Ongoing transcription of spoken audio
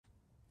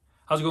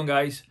How's it going,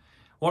 guys?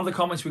 One of the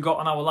comments we got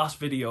on our last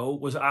video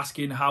was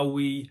asking how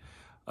we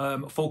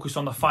focus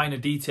on the finer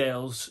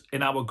details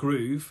in our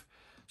groove.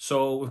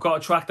 So we've got a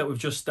track that we've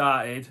just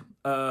started.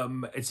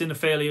 It's in the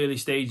fairly early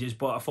stages,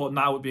 but I thought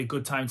now would be a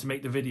good time to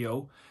make the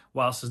video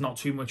whilst there's not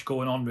too much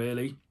going on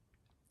really.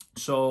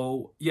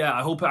 So yeah,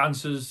 I hope it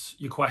answers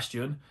your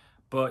question.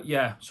 But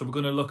yeah, so we're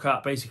going to look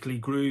at basically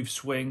groove,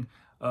 swing,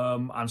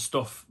 and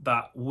stuff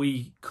that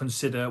we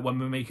consider when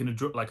we're making a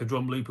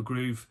drum loop, a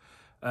groove,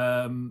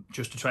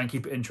 just to try and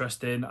keep it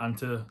interesting and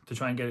to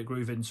try and get it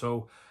grooving.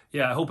 So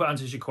yeah, I hope it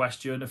answers your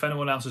question. If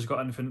anyone else has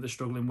got anything that they're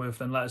struggling with,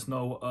 then let us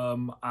know,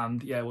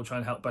 and yeah, we'll try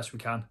and help best we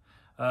can.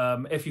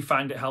 If you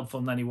find it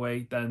helpful in any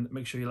way, then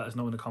make sure you let us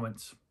know in the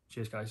comments.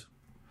 Cheers, guys.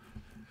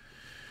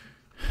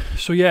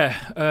 So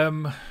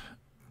yeah,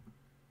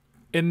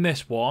 in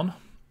this one,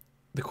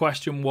 the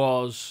question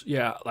was,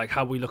 yeah, like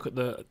how we look at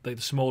the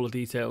smaller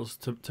details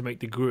to make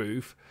the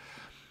groove.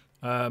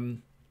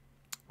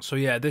 So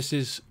yeah, this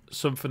is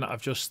something that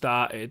I've just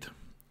started,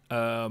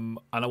 and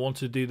I want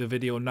to do the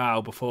video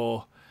now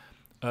before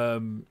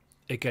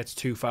it gets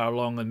too far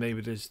along, and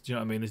maybe there's, you know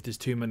what I mean, there's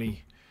too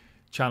many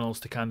channels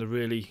to kind of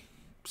really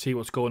see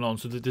what's going on.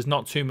 So there's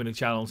not too many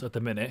channels at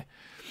the minute.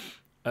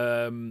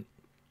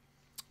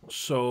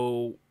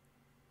 So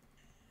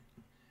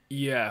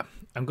yeah,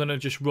 I'm gonna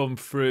just run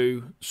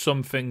through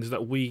some things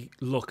that we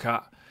look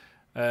at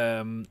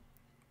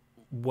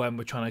when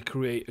we're trying to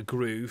create a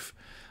groove.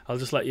 I'll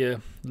just let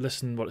you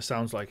listen what it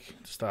sounds like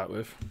to start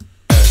with.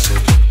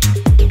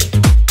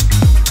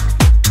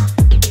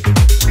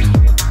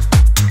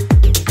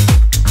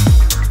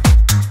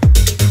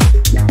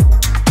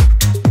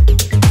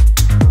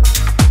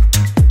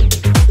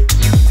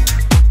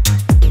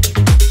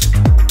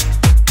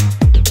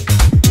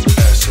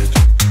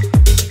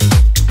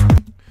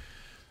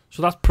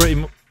 So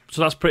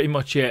that's pretty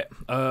much it.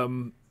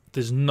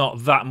 There's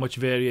not that much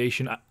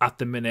variation at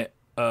the minute.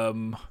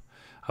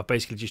 I've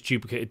basically just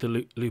duplicated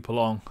the loop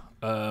along.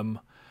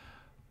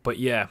 But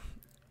yeah,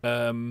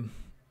 in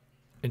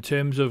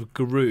terms of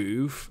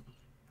groove,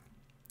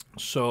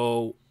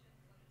 so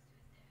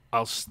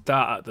I'll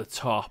start at the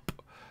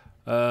top.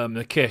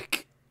 The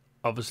kick,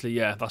 obviously,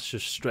 yeah, that's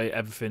just straight.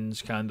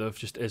 Everything's kind of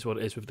just is what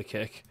it is with the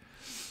kick.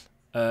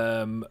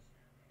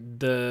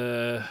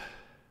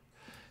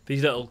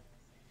 These little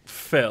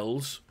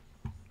fills,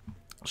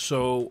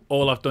 so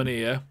all I've done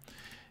here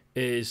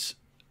is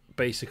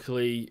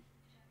basically,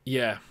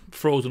 yeah,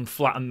 frozen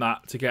flatten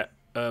that to get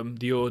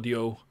the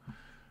audio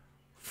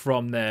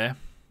from there.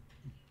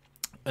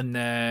 And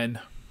then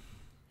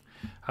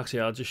actually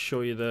I'll just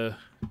show you the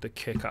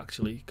kick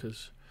actually,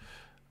 because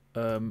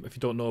if you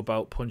don't know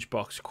about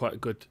Punchbox, quite a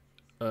good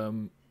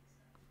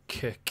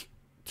kick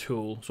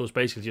tool. So it's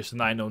basically just a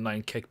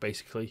 909 kick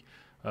basically,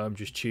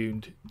 just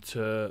tuned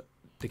to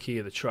the key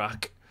of the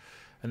track.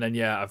 And then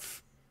yeah,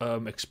 I've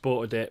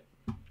exported it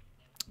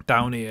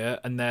down here,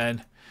 and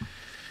then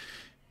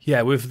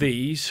yeah, with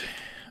these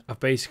I've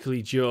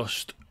basically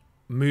just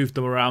moved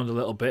them around a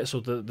little bit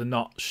so that they're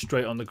not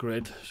straight on the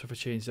grid. So if I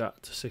change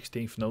that to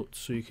 16th notes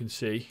so you can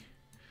see,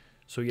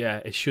 so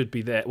yeah, it should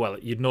be there. Well,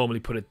 you'd normally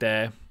put it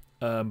there,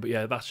 but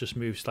yeah, that's just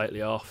moved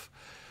slightly off.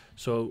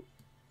 So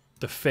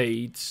the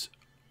fades,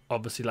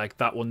 obviously, like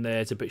that one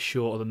there is a bit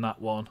shorter than that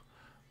one.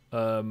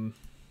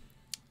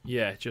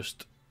 Yeah,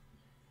 just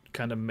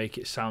kind of make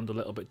it sound a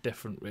little bit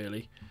different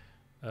really.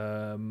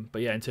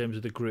 But yeah, in terms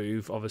of the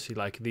groove, obviously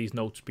like these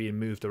notes being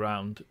moved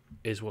around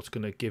is what's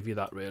going to give you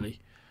that really.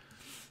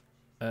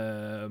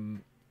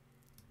 And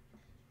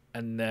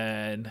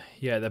then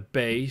yeah, the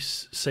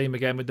bass, same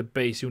again with the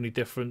bass. The only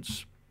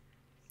difference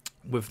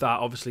with that,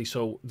 obviously,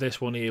 so this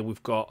one here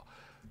we've got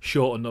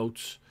shorter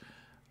notes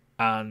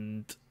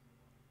and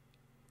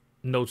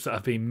notes that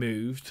have been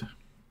moved,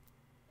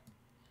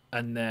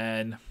 and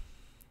then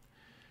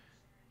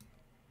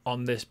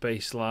on this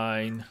bass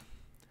line,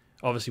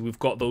 obviously we've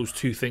got those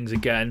two things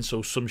again,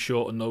 so some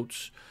shorter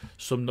notes,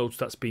 some notes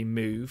that's been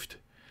moved.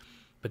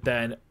 But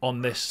then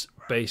on this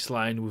bass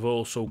line we've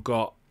also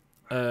got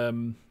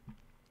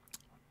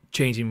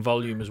changing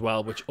volume as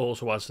well, which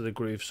also adds to the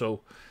groove. So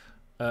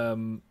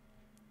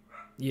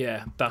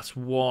yeah, that's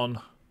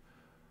one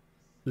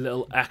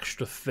little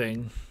extra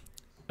thing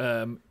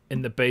in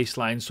the bass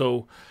line.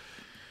 So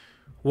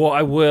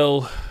what I've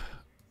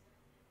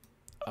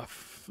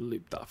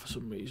looped that for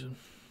some reason.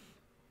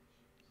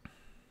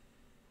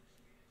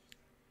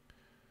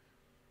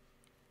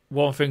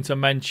 One thing to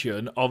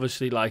mention,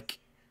 obviously, like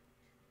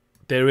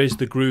there is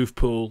the groove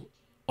pool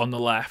on the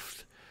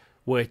left,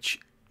 which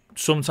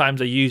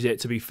sometimes I use it,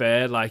 to be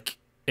fair, like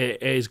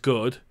it is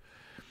good.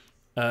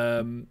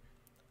 And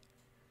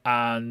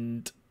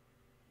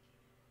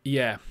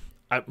yeah,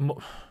 a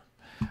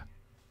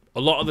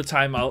lot of the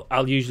time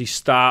I'll usually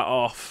start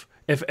off,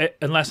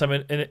 unless I'm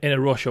in a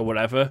rush or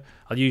whatever,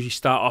 I'll usually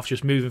start off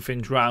just moving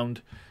things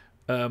around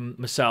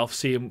myself,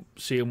 seeing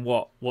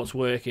what's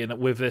working.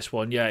 With this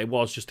one, yeah, it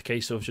was just a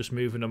case of just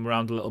moving them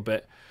around a little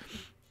bit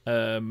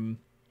to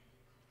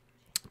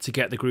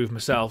get the groove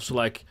myself. So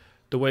like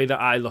the way that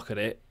I look at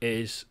it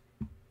is,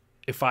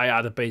 if I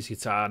add a bass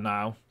guitar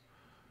now,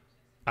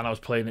 and I was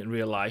playing it in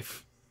real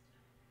life,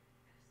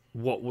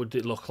 what would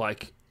it look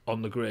like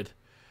on the grid?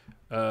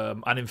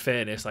 And in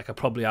fairness, like I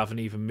probably haven't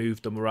even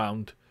moved them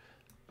around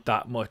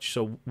that much.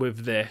 So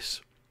with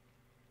this,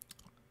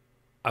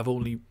 I've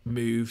only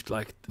moved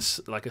like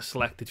a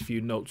selected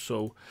few notes.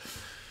 So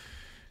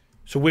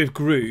with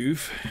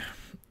Groove,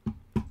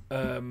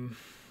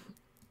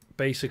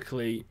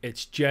 basically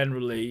it's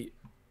generally,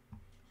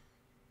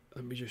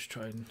 let me just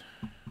try and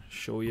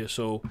show you.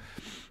 So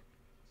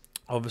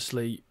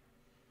obviously,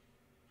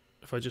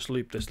 if I just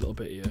loop this little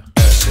bit here.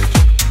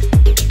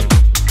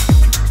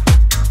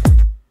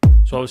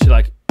 So obviously,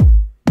 like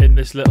in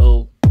this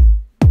little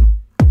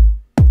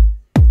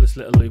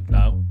loop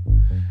now,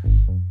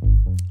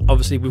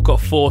 obviously we've got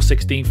 4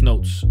 16th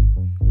notes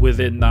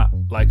within that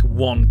like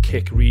one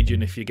kick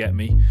region, if you get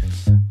me.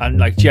 And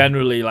like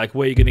generally, like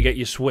where you're going to get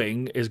your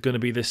swing is going to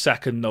be the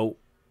second note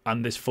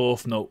and this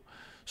fourth note.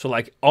 So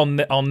like on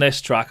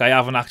this track, I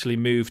haven't actually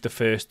moved the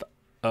first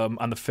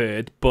and the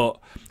third, but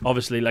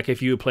obviously, like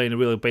if you were playing a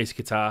real bass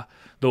guitar,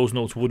 those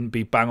notes wouldn't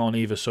be bang on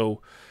either.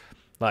 So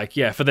like,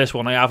 yeah, for this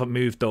one, I haven't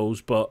moved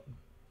those, but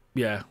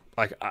yeah,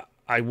 like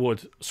I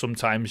would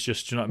sometimes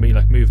just, you know what I mean,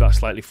 like move that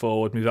slightly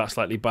forward, move that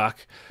slightly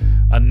back,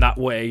 and that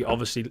way,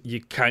 obviously,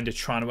 you're kind of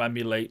trying to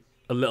emulate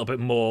a little bit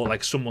more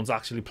like someone's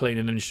actually playing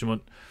an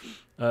instrument.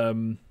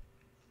 And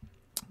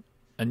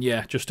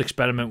yeah, just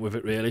experiment with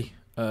it really,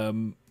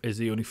 is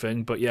the only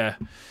thing. But yeah,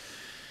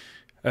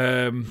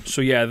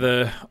 so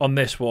yeah, on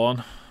this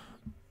one,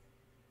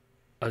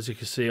 as you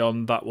can see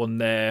on that one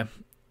there,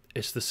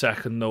 it's the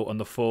second note and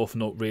the fourth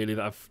note really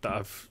that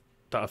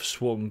I've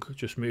swung,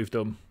 just moved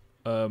them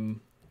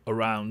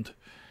around.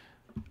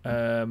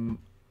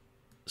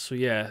 So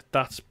yeah,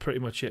 that's pretty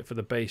much it for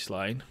the bass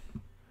line.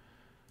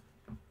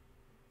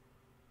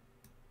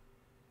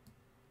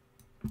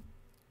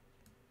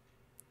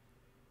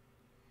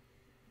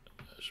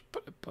 Let's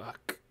put it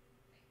back.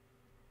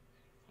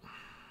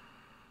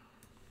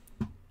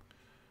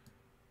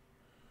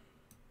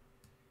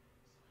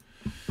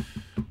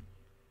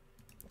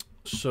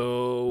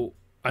 So,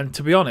 and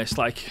to be honest,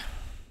 like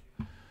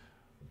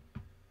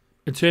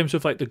in terms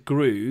of like the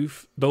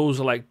groove,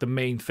 those are like the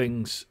main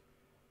things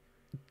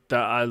that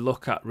I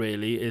look at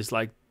really, is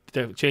like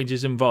the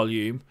changes in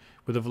volume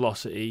with the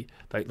velocity,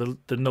 like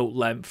the note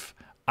length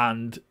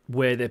and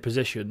where they're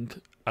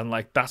positioned, and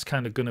like that's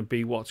kind of going to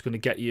be what's going to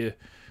get you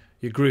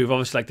your groove.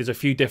 Obviously, like there's a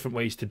few different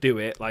ways to do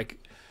it, like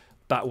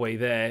that way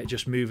there,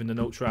 just moving the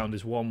notes around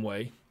is one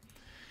way.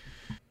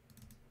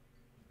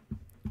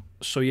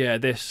 So yeah,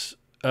 this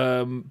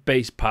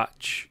bass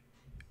patch,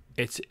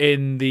 it's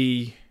in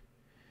the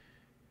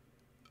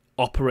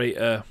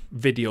operator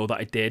video that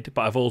I did,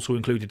 but I've also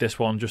included this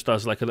one just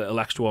as like a little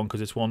extra one because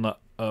it's one that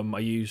I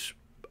use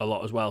a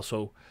lot as well.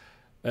 So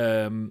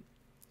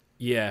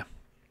yeah,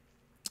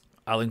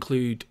 I'll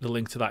include the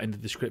link to that in the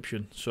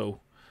description.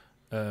 So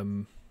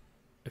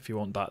if you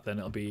want that, then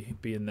it'll be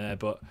in there.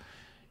 But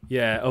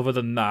yeah, other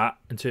than that,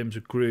 in terms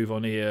of groove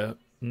on here,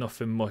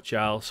 nothing much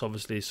else.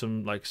 Obviously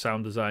some like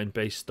sound design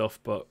based stuff,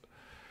 but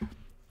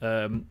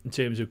in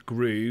terms of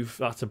groove,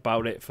 that's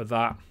about it for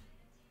that.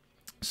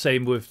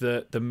 Same with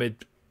the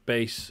mid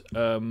bass.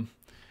 I've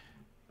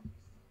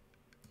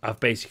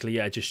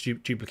basically just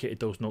duplicated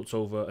those notes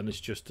over, and it's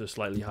just a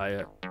slightly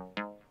higher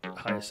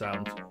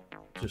sound,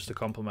 just to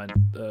complement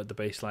the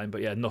bass line.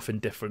 But yeah, nothing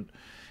different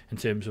in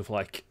terms of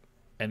like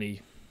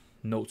any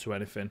notes or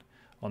anything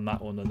on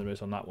that one than there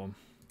is on that one.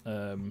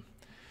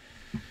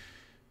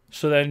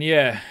 So then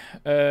yeah,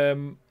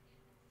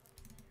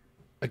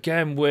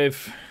 again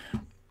with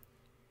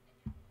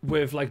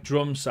like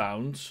drum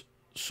sounds,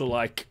 so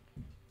like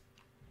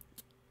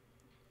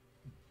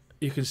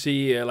you can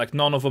see here, like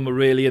none of them are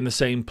really in the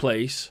same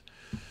place.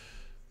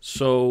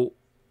 So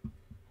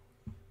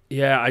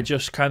yeah, I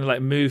just kind of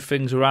like move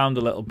things around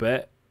a little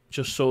bit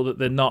just so that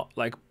they're not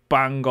like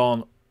bang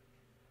on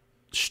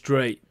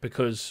straight,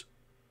 because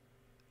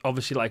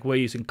obviously like we're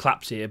using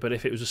claps here, but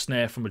if it was a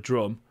snare from a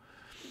drum,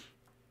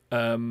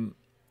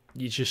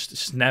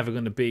 it's never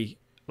going to be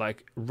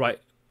like right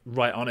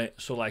on it.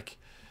 So like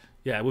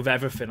yeah, with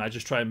everything I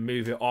just try and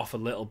move it off a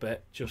little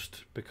bit,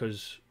 just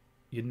because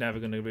you're never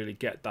going to really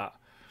get that.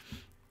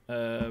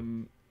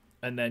 And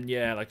then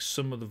yeah, like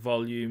some of the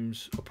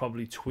volumes are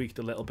probably tweaked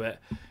a little bit.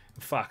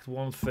 In fact,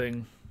 one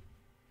thing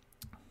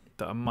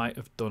that I might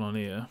have done on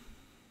here,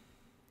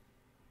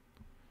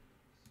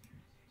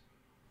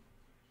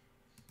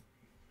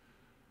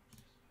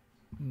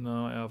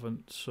 no I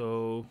haven't.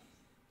 So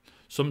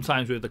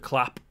sometimes with the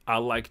clap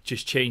I'll like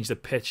just change the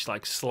pitch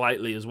like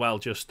slightly as well,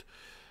 just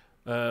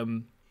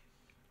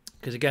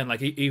because again,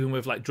 like even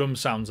with like drum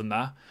sounds and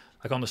that,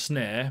 like on the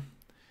snare,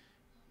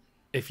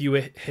 if you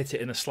hit it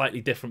in a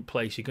slightly different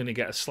place, you're going to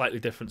get a slightly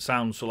different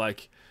sound. So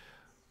like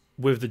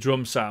with the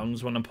drum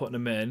sounds, when I'm putting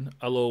them in,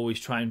 I'll always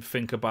try and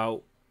think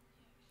about,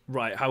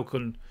 right, how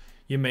can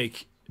you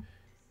make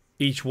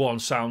each one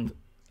sound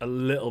a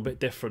little bit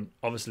different?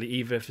 Obviously,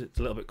 either if it's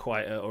a little bit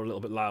quieter or a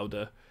little bit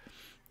louder,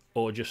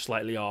 or just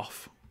slightly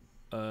off.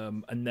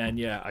 And then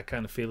yeah, I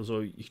kind of feel as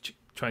though you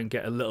try and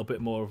get a little bit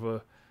more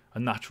of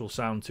natural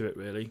sound to it,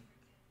 really.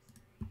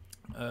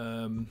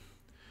 Don't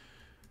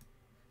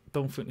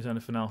think there's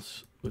anything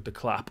else with the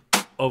clap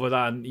other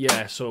than,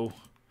 yeah, so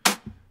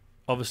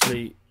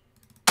obviously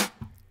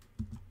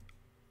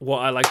what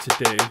I like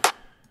to do,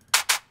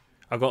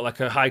 I've got like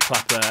a high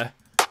clap there,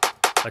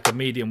 like a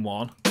medium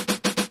one,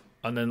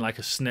 and then like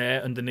a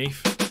snare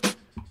underneath.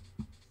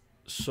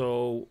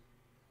 So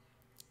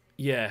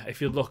yeah,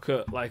 if you look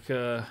at like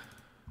a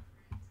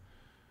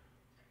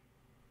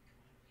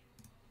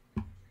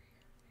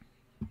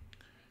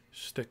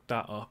stick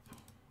that up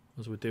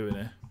as we're doing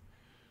it.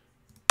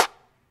 So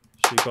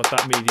you've got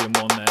that medium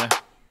one there.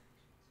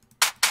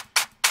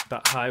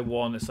 That high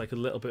one, it's like a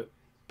little bit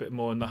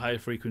more in the higher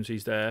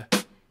frequencies there.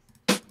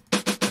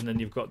 And then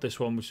you've got this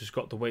one which has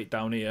got the weight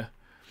down here.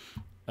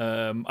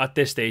 At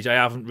this stage I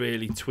haven't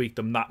really tweaked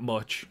them that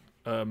much.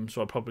 So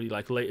I'll probably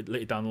like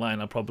later down the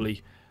line I'll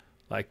probably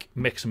like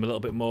mix them a little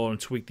bit more and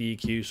tweak the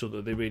EQ so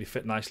that they really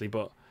fit nicely.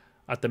 But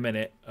at the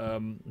minute,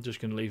 I'm just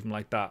going to leave them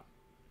like that.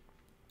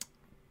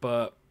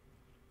 But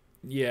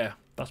yeah,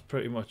 that's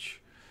pretty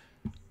much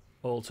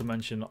all to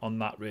mention on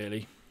that,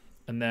 really.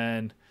 And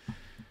then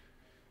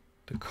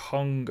the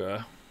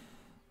conga.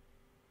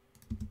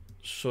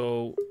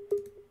 So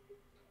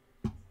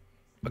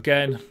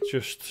again,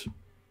 just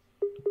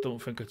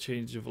don't think I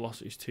changed the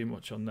velocities too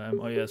much on them.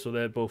 Oh yeah, so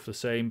they're both the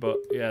same, but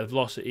yeah, the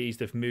velocities,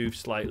 they've moved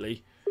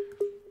slightly.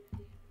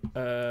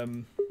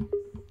 And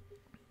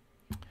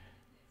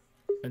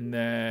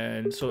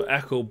then so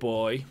Echo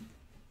Boy,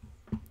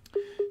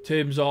 in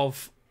terms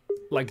of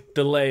like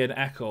delay and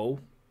echo,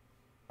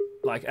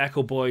 like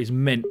Echo Boy is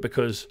mint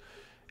because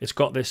it's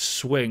got this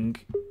swing.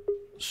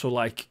 So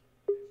like,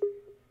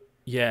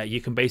 yeah, you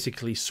can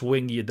basically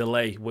swing your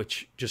delay,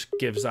 which just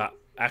gives that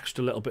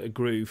extra little bit of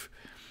groove.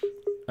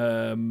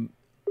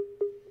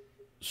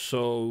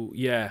 So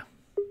yeah,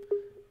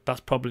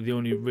 that's probably the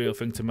only real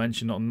thing to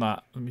mention on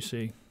that. Let me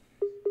see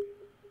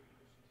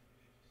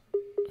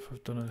if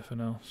I've done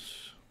anything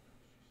else.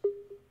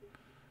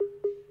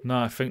 No,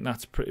 I think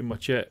that's pretty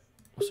much it.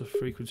 What's a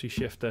frequency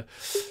shifter?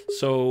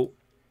 So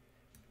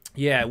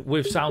yeah,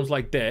 with sounds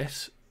like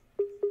this,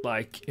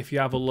 like if you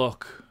have a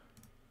look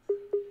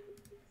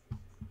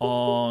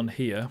on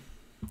here,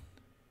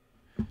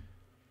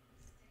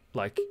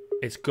 like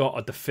it's got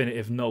a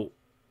definitive note.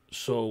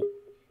 So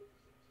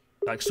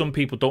like some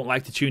people don't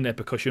like to tune their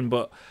percussion,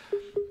 but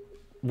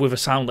with a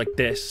sound like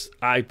this,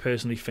 I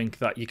personally think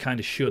that you kind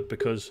of should,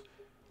 because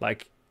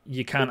like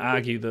you can't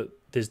argue that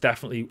there's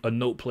definitely a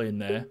note playing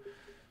there.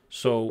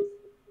 So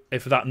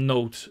if that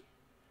note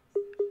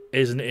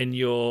isn't in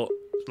your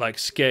like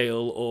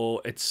scale,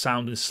 or it's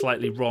sounding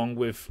slightly wrong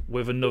with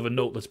another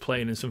note that's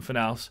playing in something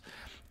else,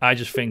 I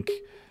just think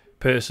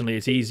personally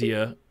it's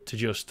easier to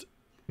just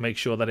make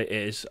sure that it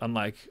is. And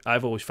like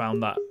I've always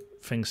found that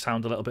things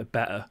sound a little bit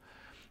better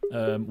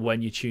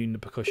when you tune the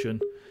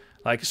percussion.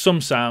 Like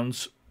some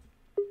sounds,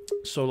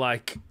 so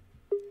like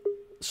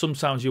some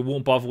sounds you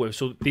won't bother with.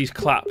 So these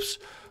claps,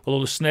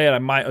 although the snare I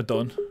might have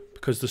done,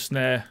 because the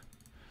snare,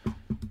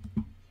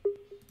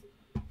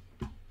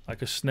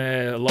 like a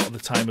snare a lot of the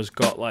time has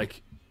got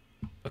like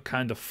a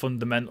kind of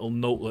fundamental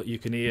note that you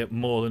can hear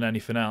more than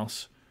anything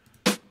else.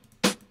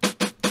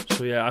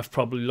 So yeah, I've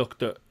probably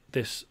looked at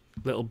this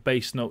little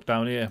bass note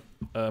down here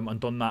and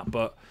done that.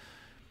 But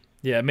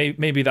yeah,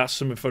 maybe that's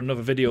something for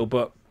another video.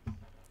 But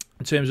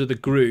in terms of the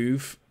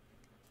groove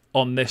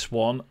on this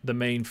one, the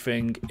main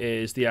thing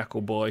is the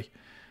Echo Boy,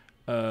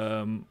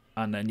 and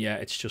then yeah,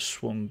 it's just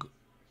swung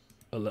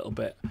a little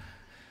bit.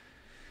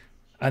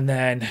 And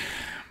then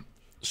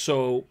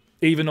so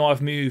even though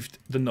I've moved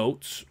the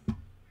notes,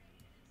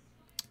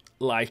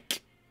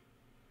 like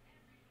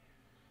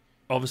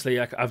obviously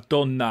like I've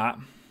done that,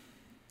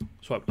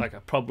 so like I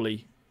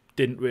probably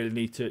didn't really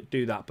need to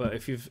do that. But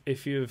if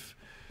you've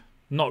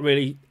not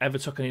really ever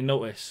took any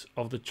notice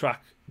of the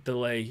track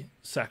delay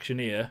section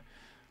here,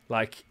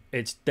 like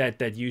it's dead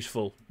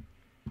useful.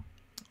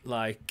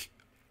 Like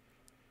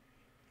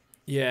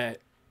yeah,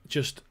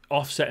 just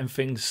offsetting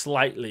things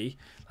slightly,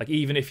 like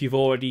even if you've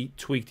already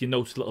tweaked your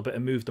notes a little bit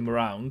and moved them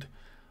around,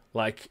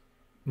 like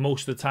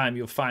most of the time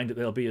you'll find that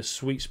there'll be a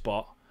sweet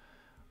spot,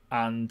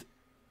 and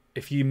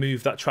if you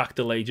move that track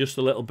delay just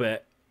a little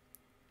bit,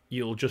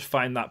 you'll just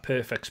find that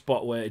perfect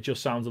spot where it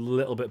just sounds a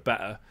little bit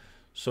better.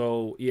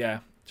 So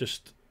yeah,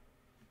 just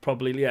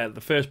probably yeah,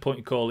 the first point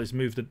you call is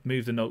move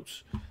the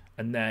notes,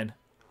 and then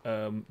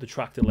the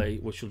track delay,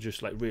 which will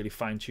just like really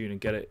fine tune and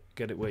get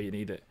it where you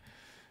need it.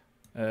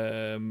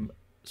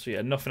 So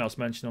yeah, nothing else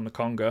mentioned on the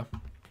conga.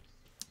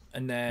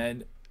 And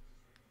then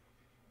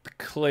the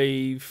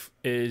clave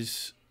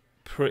is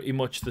pretty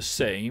much the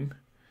same.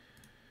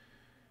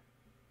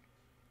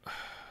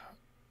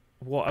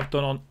 What I've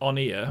done on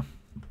here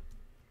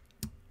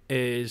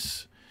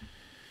is,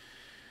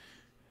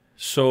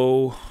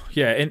 so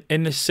yeah,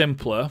 in this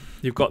simpler,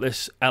 you've got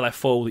this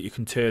LFO that you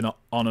can turn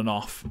on and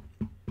off.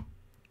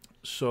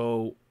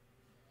 So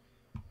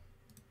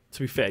to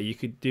be fair, you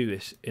could do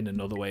this in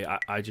another way.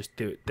 I just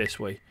do it this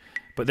way.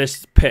 But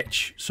this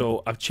pitch,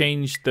 so I've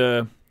changed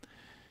the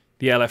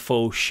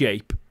LFO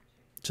shape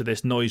to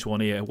this noise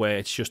one here, where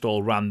it's just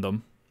all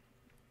random.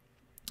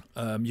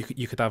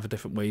 You could have a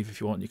different wave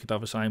if you want. You could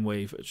have a sine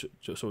wave,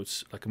 so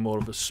it's like more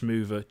of a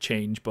smoother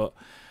change. But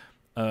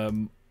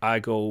I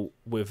go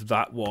with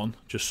that one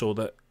just so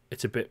that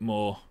it's a bit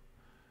more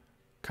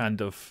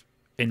kind of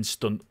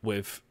instant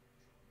with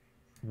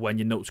when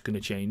your note's going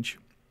to change.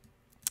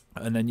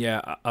 And then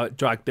yeah, I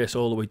drag this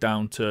all the way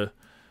down to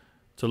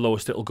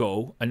lowest it'll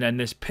go, and then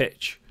this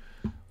pitch,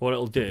 what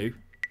it'll do.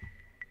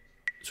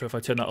 So if I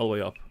turn that all the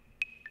way up,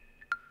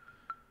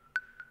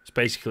 it's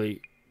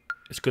basically,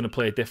 it's going to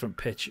play a different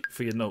pitch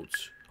for your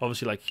notes.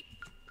 Obviously, like,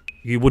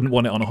 you wouldn't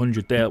want it on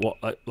 100 there,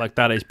 like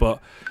that is,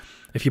 but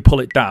if you pull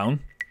it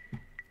down,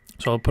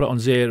 so I'll put it on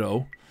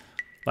 0,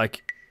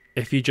 like,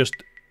 if you just,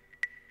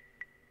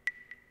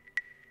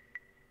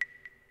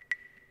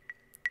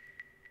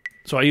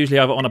 so I usually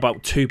have it on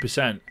about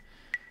 2%,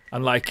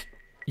 and like,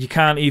 you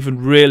can't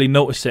even really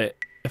notice it.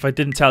 If I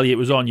didn't tell you it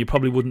was on, you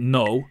probably wouldn't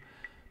know,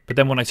 but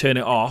then when I turn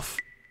it off,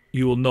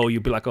 you will know.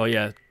 You'll be like, oh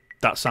yeah,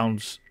 that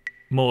sounds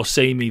more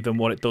samey than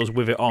what it does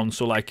with it on.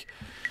 So like,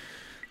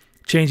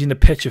 changing the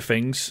pitch of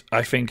things,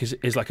 I think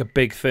is like a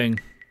big thing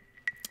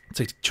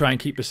to try and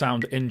keep the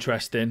sound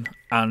interesting,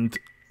 and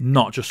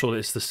not just so that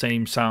it's the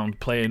same sound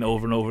playing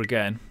over and over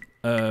again.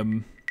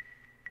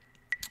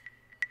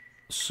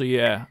 So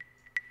yeah,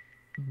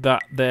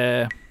 that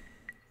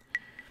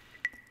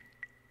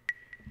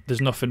there's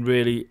nothing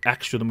really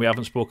extra than we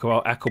haven't spoke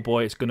about. Echo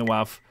Boy, it's going to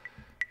have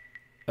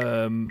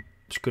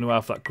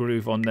that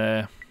groove on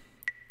there.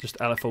 Just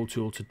LFO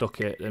tool to duck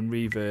it, and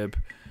reverb.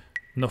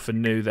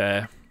 Nothing new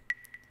there.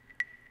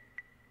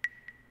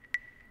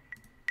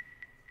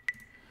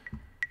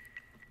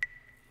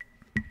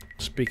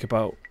 Speak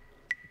about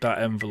that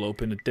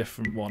envelope in a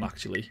different one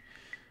actually.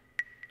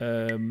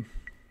 Might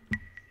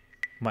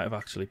have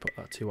actually put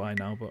that too high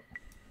now, but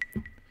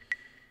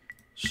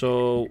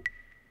so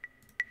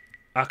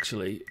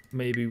actually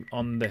maybe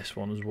on this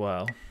one as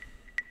well.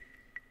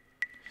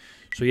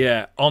 So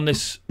yeah, on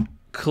this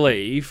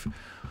clave,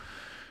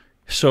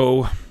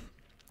 so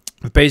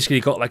we've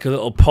basically got like a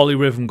little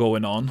polyrhythm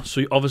going on.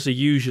 So obviously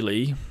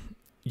usually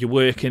you're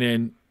working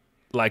in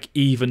like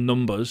even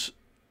numbers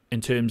in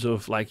terms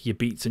of like your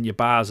beats and your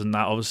bars and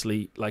that,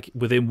 obviously like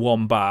within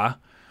one bar.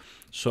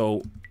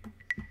 So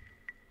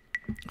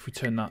if we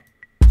turn that,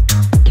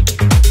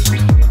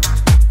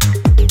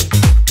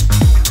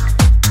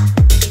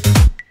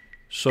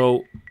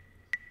 so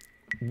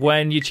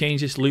when you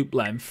change this loop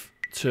length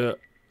to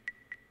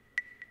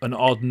an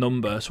odd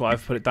number, so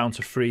I've put it down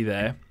to 3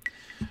 there,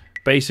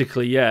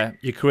 basically yeah,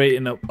 you're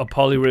creating a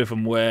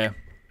polyrhythm where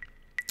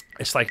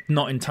it's like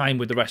not in time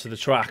with the rest of the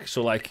track.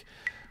 So like,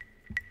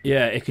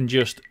 yeah, it can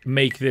just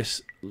make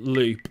this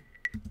loop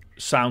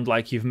sound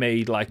like you've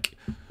made like,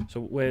 so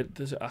where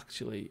does it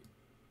actually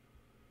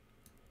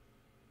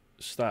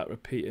start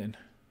repeating?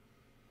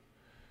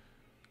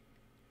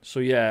 So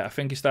yeah, I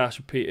think it starts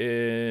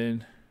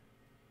repeating,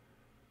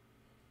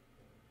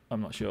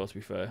 I'm not sure to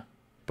be fair,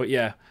 but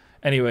yeah,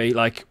 anyway,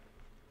 like,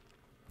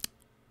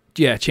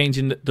 yeah,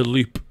 changing the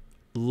loop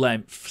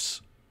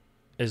lengths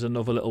is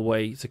another little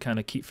way to kind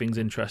of keep things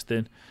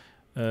interesting.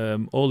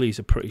 All these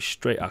are pretty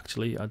straight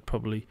actually. I'd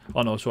probably,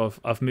 oh no, so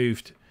I've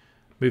moved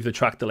the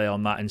track delay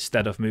on that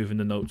instead of moving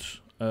the notes.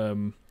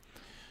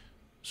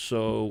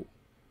 So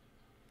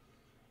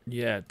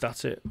yeah,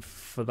 that's it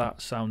for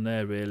that sound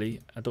there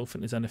really. I don't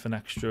think there's anything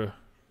extra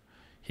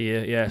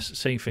here. Yes,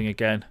 same thing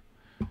again.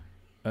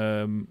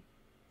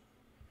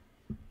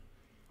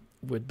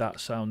 With that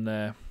sound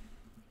there.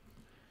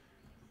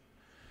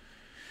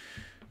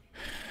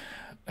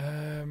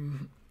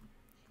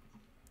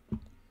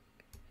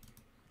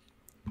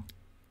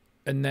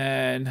 And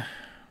then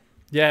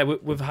yeah,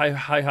 with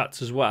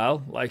hi-hats as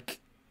well, like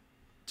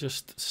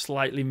just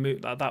slightly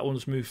move that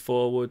one's moved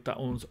forward, that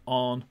one's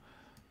on,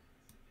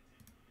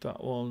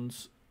 that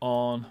one's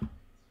on,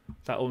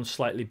 that one's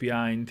slightly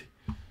behind.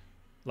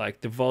 Like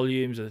the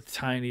volumes are a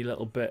tiny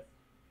little bit,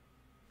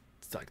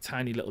 it's like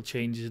tiny little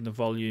changes in the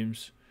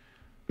volumes.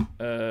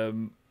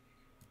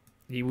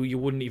 You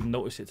wouldn't even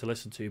notice it to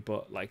listen to,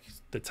 but like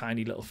the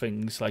tiny little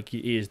things, like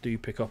your ears do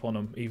pick up on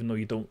them, even though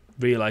you don't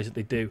realise that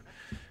they do.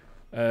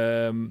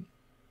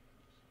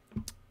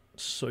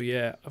 So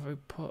yeah, have I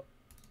put?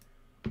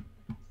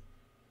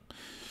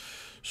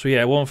 So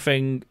yeah, one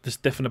thing that's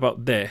different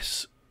about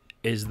this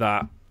is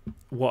that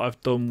what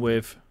I've done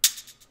with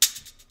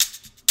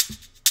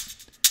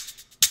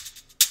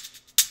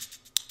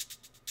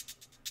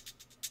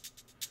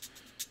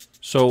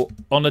so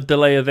on the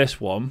delay of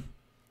this one,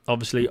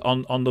 obviously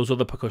on those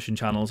other percussion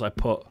channels I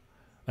put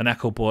an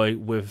Echo Boy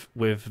with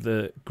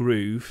the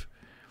groove,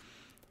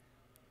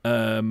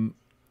 but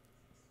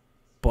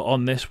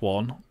on this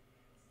one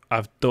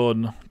I've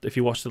done, if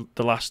you watch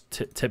the last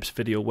tips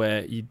video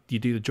where you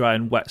do the dry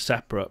and wet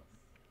separate,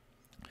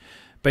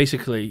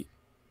 basically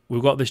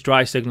we've got this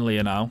dry signal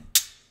here now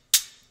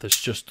that's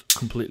just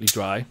completely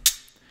dry,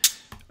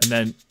 and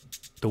then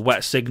the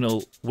wet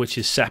signal which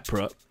is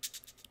separate.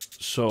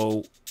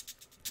 So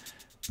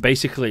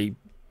basically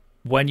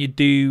when you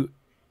do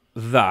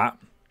that,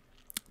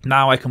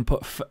 now I can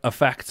put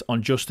effects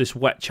on just this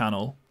wet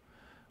channel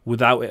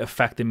without it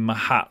affecting my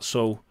hat.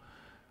 So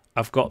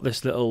I've got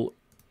this little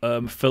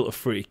filter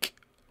freak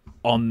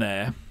on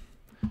there.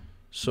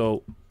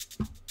 So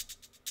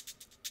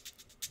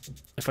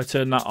if I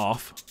turn that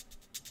off,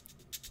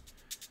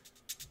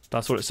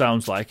 that's what it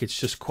sounds like. It's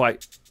just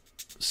quite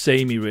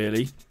samey,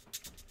 really.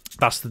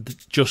 That's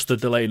just the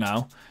delay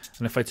now.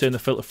 And if I turn the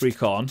filter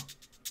freak on,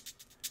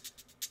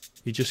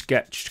 you just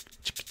get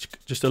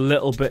just a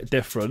little bit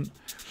different.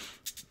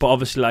 But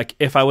obviously, like,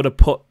 if I would have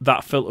put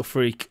that filter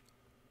freak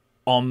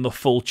on the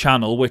full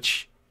channel,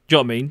 which, do you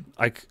know what I mean?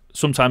 Like,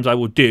 sometimes I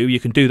would do. You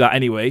can do that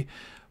anyway.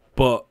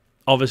 But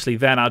obviously,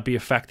 then I'd be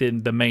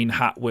affecting the main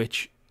hat,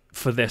 which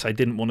for this I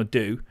didn't want to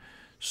do.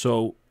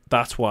 So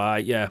that's why,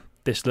 yeah,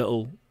 this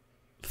little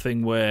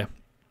thing where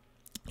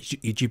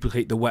you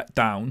duplicate the wet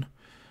down,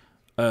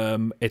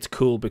 it's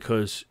cool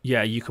because,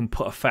 yeah, you can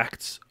put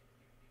effects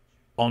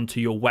onto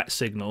your wet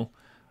signal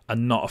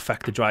and not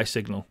affect the dry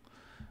signal.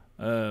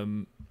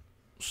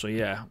 So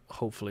yeah,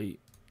 hopefully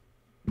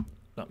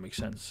that makes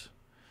sense.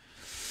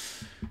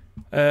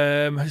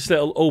 This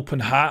little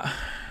open hat,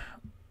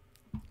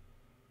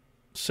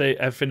 say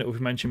everything that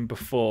we've mentioned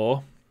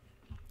before.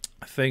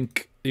 I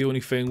think the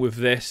only thing with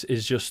this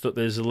is just that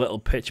there's a little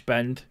pitch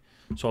bend.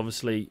 So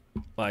obviously,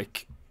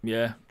 like,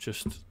 yeah,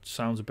 just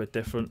sounds a bit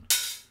different.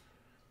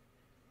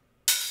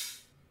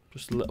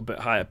 Just a little bit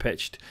higher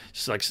pitched.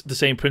 It's like the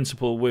same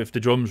principle with the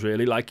drums,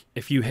 really. Like,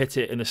 if you hit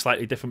it in a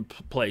slightly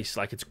different place,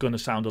 like, it's going to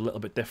sound a little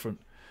bit different.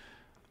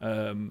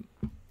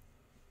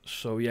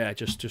 So yeah,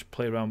 just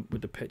play around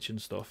with the pitch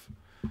and stuff.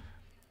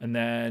 And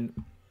then,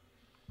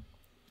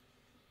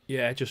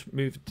 yeah, just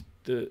move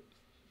the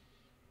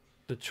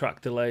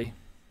track delay.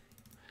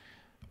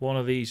 One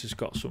of these has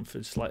got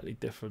something slightly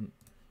different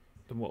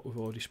than what we've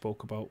already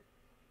spoke about.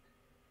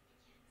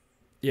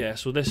 Yeah,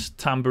 so this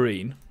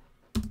tambourine.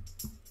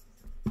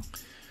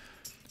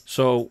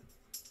 So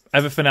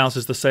everything else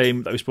is the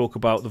same that we spoke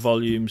about, the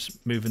volumes,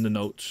 moving the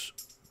notes.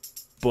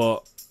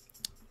 But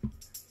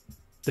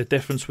the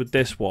difference with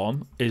this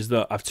one is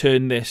that I've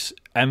turned this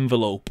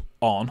envelope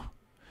on.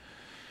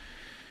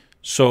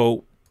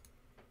 So,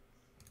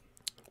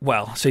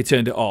 well, I say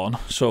turned it on.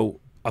 So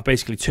I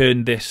basically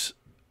turned this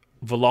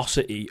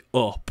velocity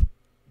up.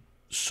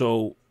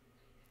 So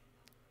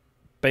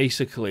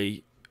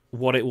basically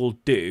what it will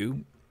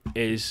do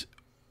is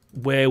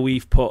where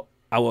we've put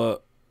our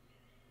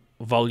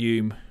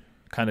volume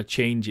kind of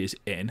changes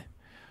in,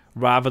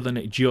 rather than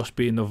it just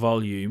being the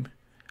volume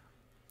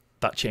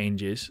that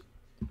changes,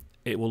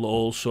 it will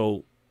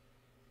also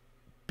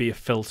be a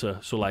filter.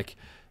 So like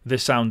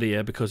this sound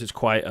here, because it's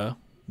quieter,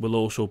 will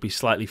also be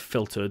slightly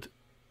filtered,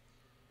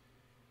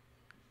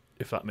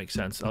 if that makes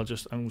sense. I'm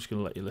just going to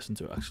let you listen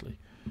to it actually.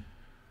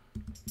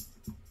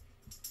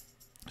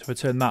 So if I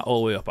turn that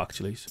all the way up,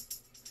 actually,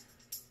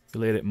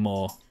 you'll hear it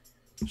more.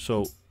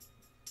 So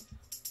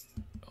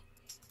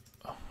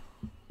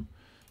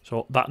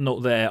that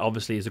note there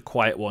obviously is a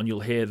quiet one. You'll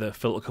hear the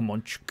filter come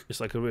on. It's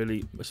like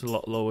it's a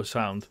lot lower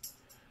sound.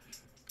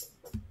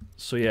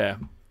 So yeah,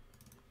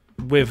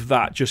 with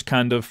that just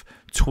kind of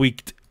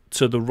tweaked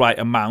to the right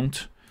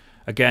amount.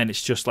 Again,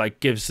 it's just like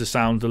gives the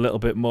sound a little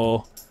bit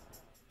more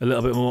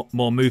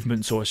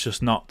movement, so it's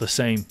just not the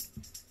same.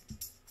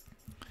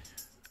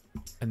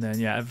 And then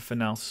yeah,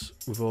 everything else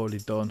we've already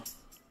done.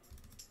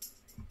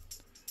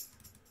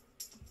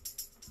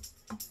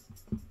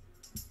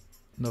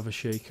 Another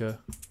shaker.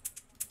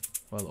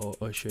 Well,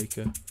 or a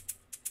shaker.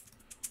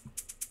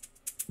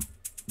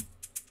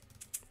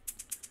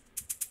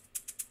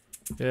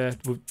 Yeah,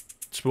 we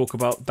spoke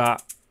about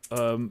that.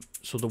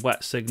 So the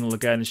wet signal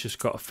again, it's just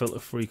got a filter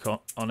freak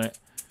on it.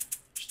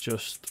 It's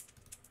just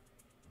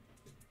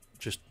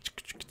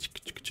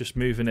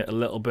moving it a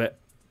little bit,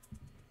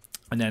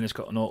 and then it's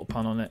got an auto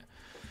pan on it.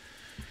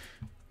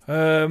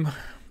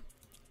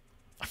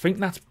 I think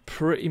that's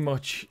pretty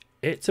much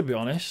it, to be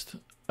honest.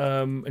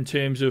 In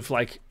terms of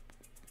like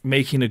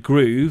making a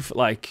groove,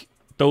 like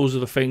those are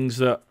the things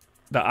that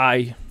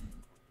I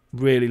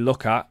really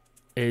look at.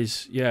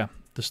 Is yeah,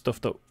 the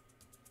stuff that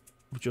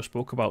we just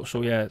spoke about.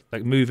 So yeah,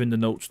 like moving the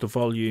notes, the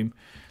volume,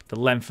 the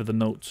length of the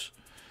notes.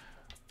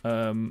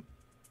 And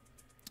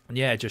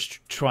yeah, just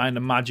try and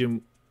imagine,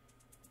 do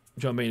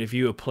you know what I mean, if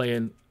you were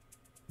playing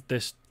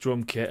this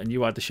drum kit and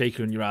you had the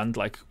shaker in your hand,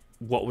 like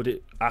what would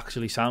it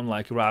actually sound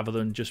like, rather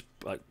than just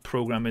like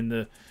programming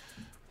the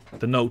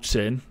notes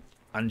in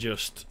and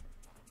just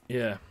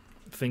yeah,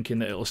 thinking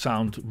that it'll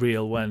sound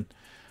real when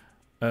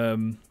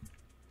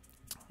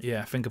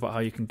yeah, think about how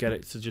you can get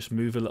it to just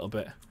move a little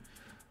bit.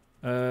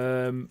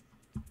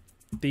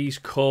 These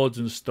chords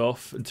and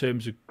stuff in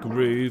terms of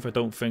groove, I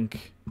don't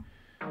think.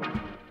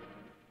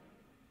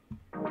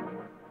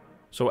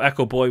 So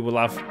Echo Boy will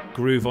have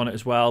groove on it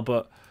as well,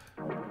 but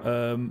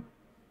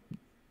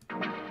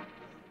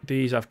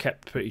these I've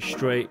kept pretty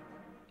straight.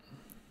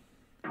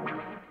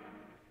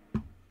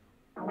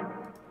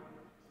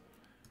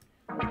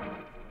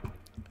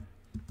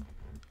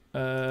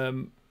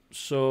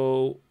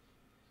 So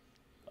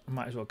I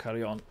might as well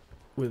carry on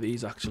with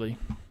these actually.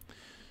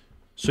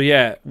 So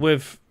yeah,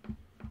 with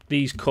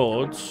these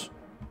chords,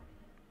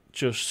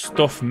 just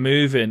stuff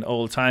moving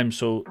all the time.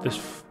 So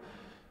this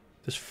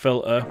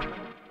filter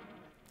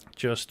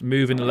just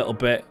moving a little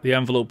bit. The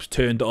envelope's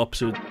turned up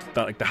so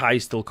that like the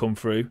highs still come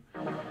through.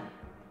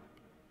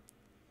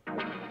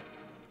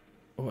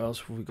 What else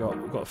have we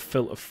got? We've got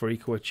Filter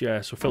Freak, which,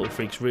 yeah, so Filter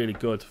Freak's really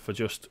good for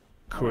just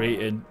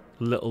creating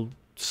little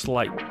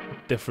slight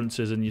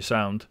differences in your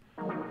sound.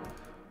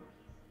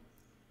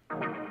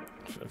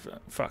 In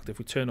fact, if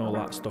we turn all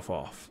that stuff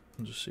off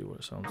and just see what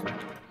it sounds like.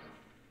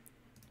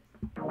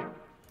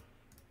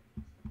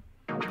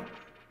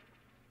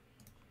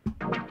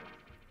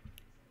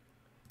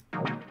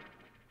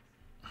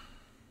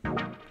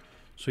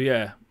 So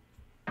yeah,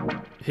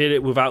 hear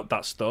it without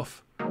that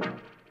stuff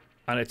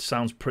and it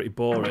sounds pretty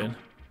boring.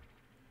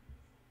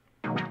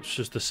 It's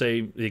just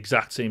the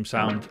exact same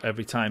sound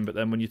every time, but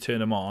then when you turn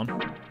them on,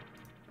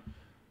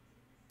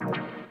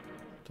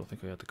 don't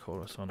think I had the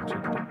chorus on,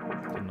 actually.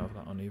 Didn't have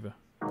that on either.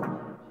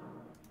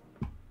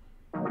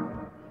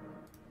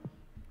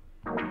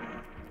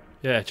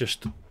 Yeah, it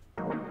just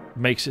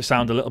makes it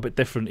sound a little bit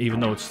different,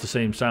 even though it's the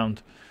same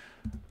sound.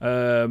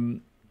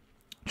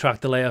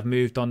 Track delay, I've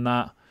moved on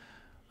that.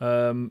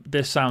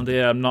 This sound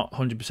here, I'm not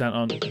 100%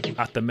 on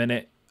at the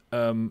minute.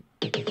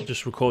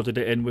 Just recorded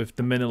it in with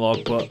the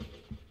Minilogue, but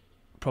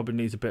probably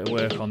needs a bit of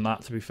work on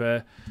that, to be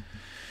fair.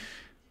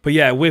 But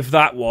yeah, with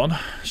that one,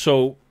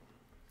 so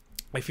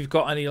if you've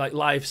got any like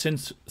live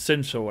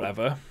synths or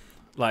whatever,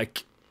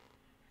 like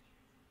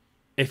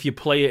if you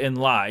play it in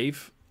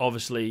live,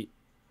 obviously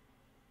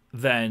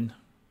then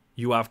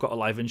you have got a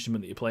live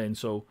instrument that you're playing.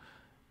 So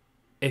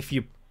if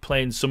you're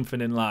playing something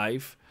in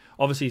live,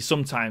 obviously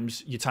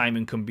sometimes your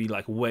timing can be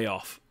like way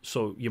off,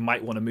 so you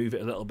might want to move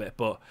it a little bit,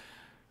 but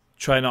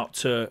try not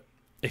to,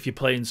 if you're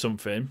playing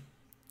something,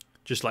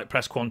 just like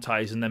press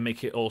quantize and then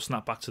make it all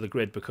snap back to the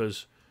grid,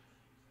 because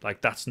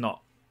like that's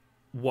not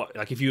what,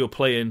 like if you were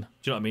playing, do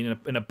you know what I mean,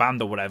 in a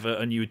band or whatever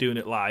and you were doing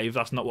it live,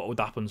 that's not what would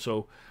happen.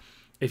 So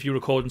if you're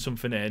recording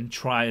something in,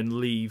 try and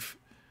leave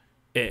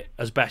it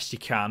as best you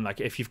can. Like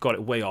if you've got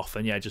it way off,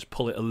 then yeah, just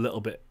pull it a little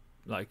bit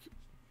like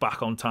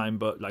back on time,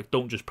 but like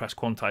don't just press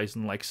quantize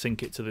and like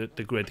sync it to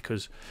the grid,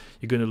 because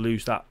you're going to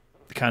lose that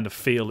kind of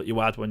feel that you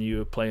had when you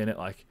were playing it.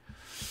 Like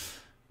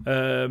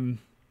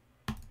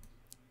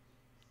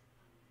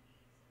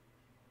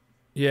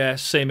yeah,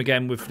 same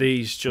again with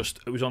these,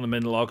 just it was on the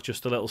Minilogue,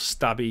 just a little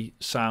stabby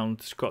sound.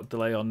 It's got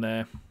delay on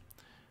there.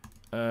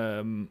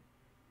 I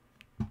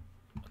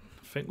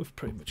think we've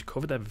pretty much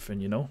covered everything,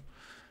 you know.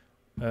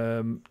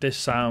 This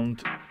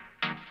sound,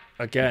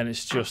 again,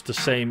 it's just the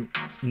same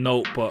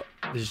note, but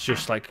it's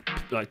just like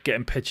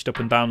getting pitched up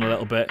and down a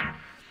little bit.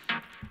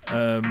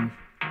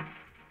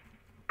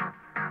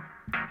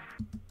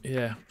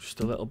 Yeah, just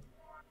a little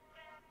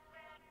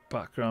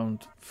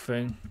background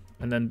thing.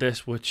 And then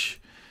this, which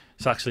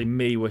it's actually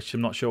me, which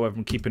I'm not sure whether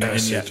I'm keeping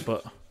it in yet,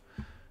 but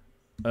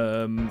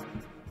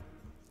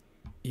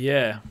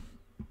yeah,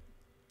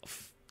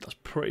 that's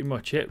pretty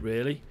much it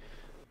really.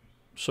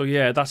 So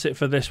yeah, that's it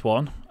for this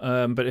one.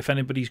 But if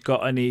anybody's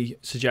got any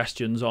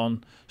suggestions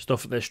on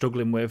stuff that they're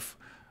struggling with,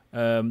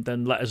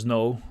 then let us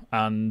know.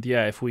 And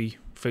yeah, if we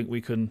think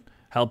we can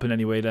help in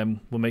any way, then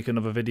we'll make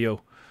another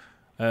video.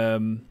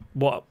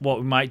 What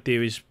we might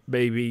do is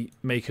maybe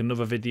make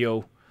another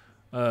video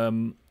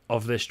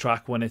of this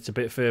track when it's a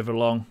bit further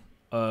along.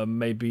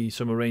 Maybe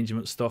some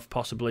arrangement stuff,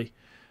 possibly.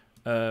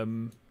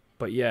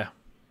 But yeah,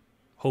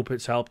 hope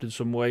it's helped in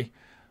some way.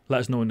 Let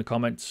us know in the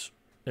comments.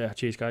 Yeah,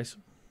 cheers guys.